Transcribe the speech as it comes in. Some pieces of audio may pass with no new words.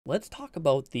Let's talk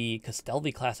about the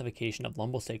Castellvi classification of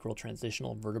lumbosacral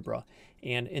transitional vertebra.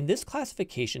 And in this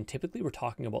classification, typically we're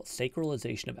talking about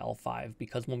sacralization of L5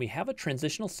 because when we have a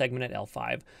transitional segment at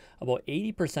L5, about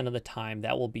 80% of the time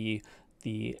that will be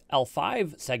the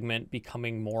L5 segment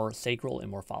becoming more sacral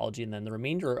in morphology, and then the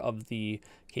remainder of the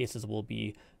cases will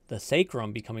be the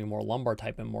sacrum becoming more lumbar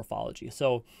type in morphology.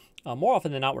 So more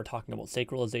often than not, we're talking about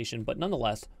sacralization, but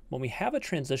nonetheless, when we have a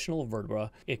transitional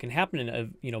vertebra, it can happen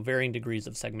in varying degrees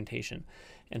of segmentation.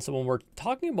 And so when we're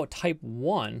talking about type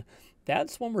 1,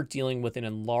 that's when we're dealing with an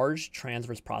enlarged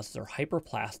transverse process or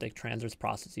hyperplastic transverse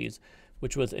processes,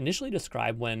 which was initially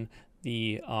described when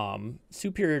the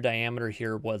superior diameter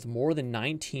here was more than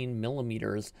 19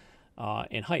 millimeters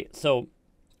in height. So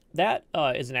that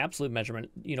is an absolute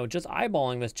measurement. Just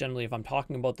eyeballing this, generally, if I'm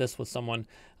talking about this with someone,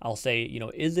 I'll say,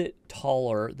 is it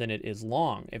taller than it is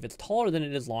long? If it's taller than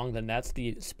it is long, then that's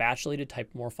the spatulated type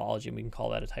morphology, and we can call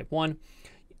that a type 1.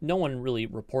 No one really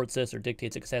reports this or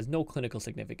dictates it because it has no clinical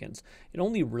significance. It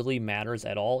only really matters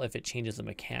at all if it changes the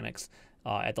mechanics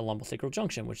at the lumbosacral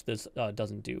junction, which this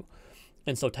doesn't do.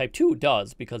 And so type 2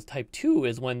 does, because type 2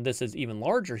 is when this is even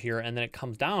larger here, and then it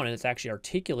comes down and it's actually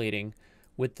articulating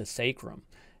with the sacrum.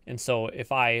 And so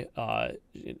if I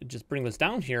just bring this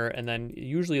down here, and then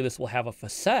usually this will have a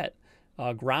facet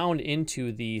ground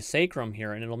into the sacrum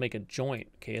here, and it'll make a joint.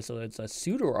 Okay, so it's a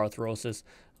pseudoarthrosis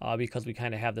because we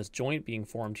kind of have this joint being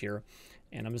formed here.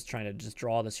 And I'm just trying to just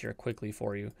draw this here quickly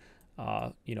for you.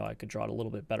 I could draw it a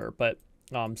little bit better, but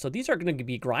so these are going to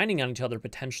be grinding on each other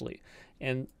potentially.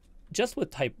 And just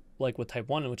with type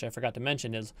 1, which I forgot to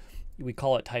mention, is we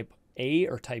call it type A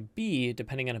or type B,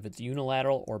 depending on if it's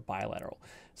unilateral or bilateral.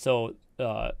 So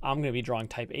I'm going to be drawing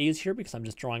type A's here because I'm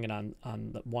just drawing it on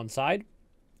the one side.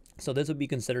 So this would be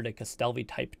considered a Castellvi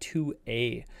type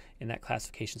 2A in that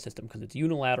classification system because it's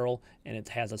unilateral and it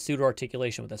has a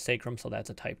pseudoarticulation with a sacrum, so that's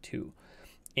a type 2.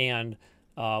 And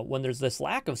when there's this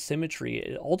lack of symmetry,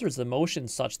 it alters the motion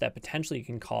such that potentially it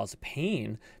can cause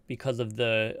pain because of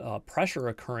the pressure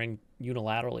occurring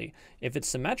unilaterally. If it's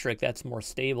symmetric, that's more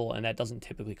stable and that doesn't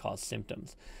typically cause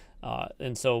symptoms.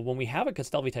 And so when we have a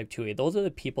Castellvi type 2A, those are the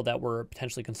people that we're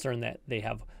potentially concerned that they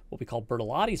have what we call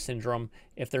Bertolotti syndrome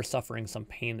if they're suffering some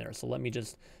pain there. So let me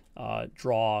just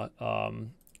draw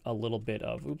a little bit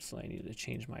of, oops, I need to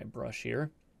change my brush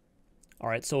here. All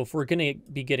right, so if we're going to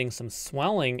be getting some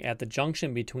swelling at the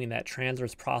junction between that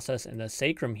transverse process and the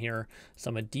sacrum here,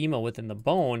 some edema within the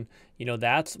bone,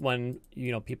 that's when,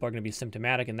 people are going to be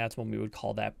symptomatic, and that's when we would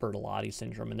call that Bertolotti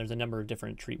syndrome. And there's a number of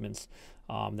different treatments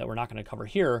that we're not going to cover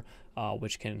here,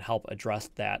 which can help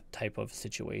address that type of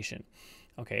situation.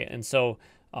 Okay, and so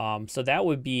that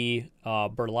would be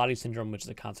Bertolotti syndrome, which is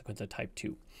a consequence of type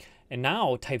 2. And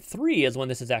now type 3 is when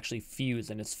this is actually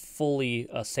fused and it's fully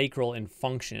sacral in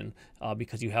function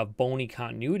because you have bony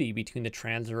continuity between the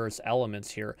transverse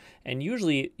elements here. And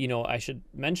usually, I should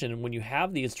mention, when you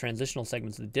have these transitional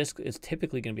segments, the disc is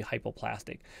typically going to be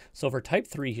hypoplastic. So for type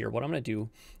 3 here, what I'm going to do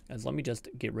is let me just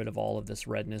get rid of all of this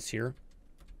redness here.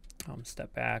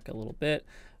 Step back a little bit.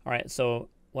 All right, so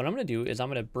what I'm going to do is I'm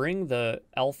going to bring the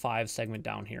L5 segment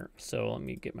down here. So let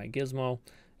me get my gizmo,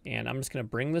 and I'm just going to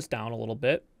bring this down a little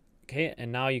bit. Okay,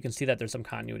 and now you can see that there's some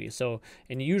continuity. So,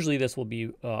 and usually this will be,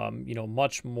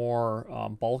 much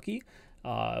more bulky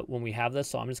when we have this.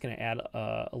 So I'm just going to add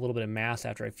a little bit of mass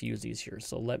after I fuse these here.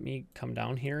 So let me come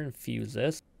down here and fuse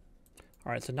this.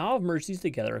 All right, so now I've merged these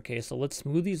together. Okay, so let's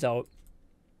smooth these out.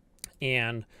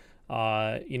 And,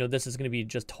 this is going to be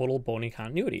just total bony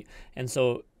continuity. And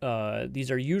so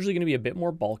these are usually going to be a bit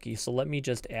more bulky. So let me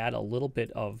just add a little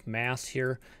bit of mass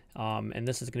here. And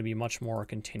this is going to be much more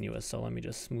continuous. So let me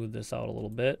just smooth this out a little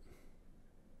bit.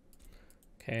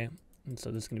 Okay, and so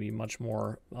this is going to be much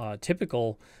more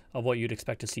typical of what you'd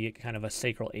expect to see kind of a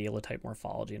sacral ala type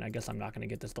morphology. And I guess I'm not going to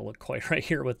get this to look quite right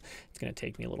here. It's going to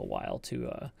take me a little while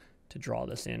to draw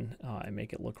this in and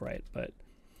make it look right. But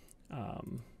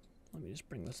let me just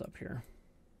bring this up here.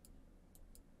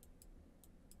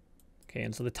 Okay,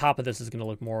 and so the top of this is going to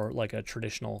look more like a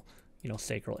traditional,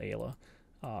 sacral ala.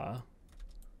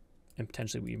 And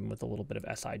potentially even with a little bit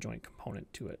of SI joint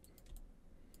component to it.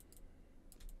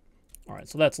 All right,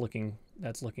 so that's looking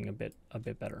a bit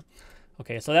better.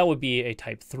 Okay, so that would be a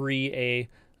type 3A.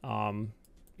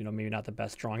 Maybe not the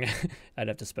best drawing. I'd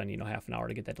have to spend half an hour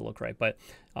to get that to look right. But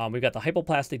we've got the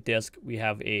hypoplastic disc. We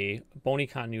have a bony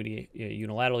continuity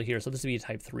unilaterally here. So this would be a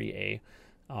type 3A.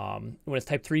 When it's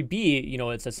type 3B,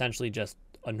 it's essentially just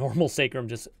a normal sacrum,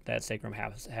 just that sacrum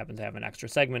happens to have an extra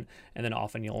segment, and then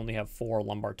often you'll only have 4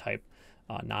 lumbar type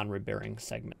non-rib bearing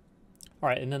segment. All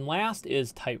right, and then last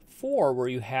is type 4, where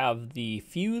you have the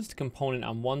fused component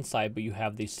on one side, but you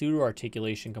have the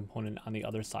pseudoarticulation component on the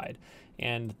other side.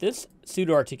 And this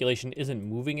pseudoarticulation isn't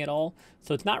moving at all,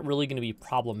 so it's not really going to be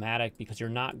problematic because you're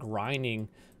not grinding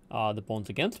the bones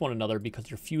against one another because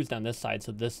you're fused on this side,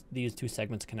 so these two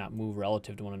segments cannot move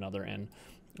relative to one another. And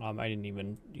I didn't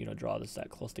even draw this that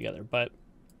close together, but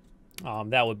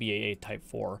that would be a type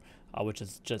 4. Which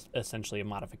is just essentially a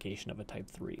modification of a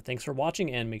type 3. Thanks for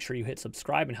watching, and make sure you hit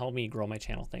subscribe and help me grow my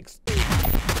channel. Thanks.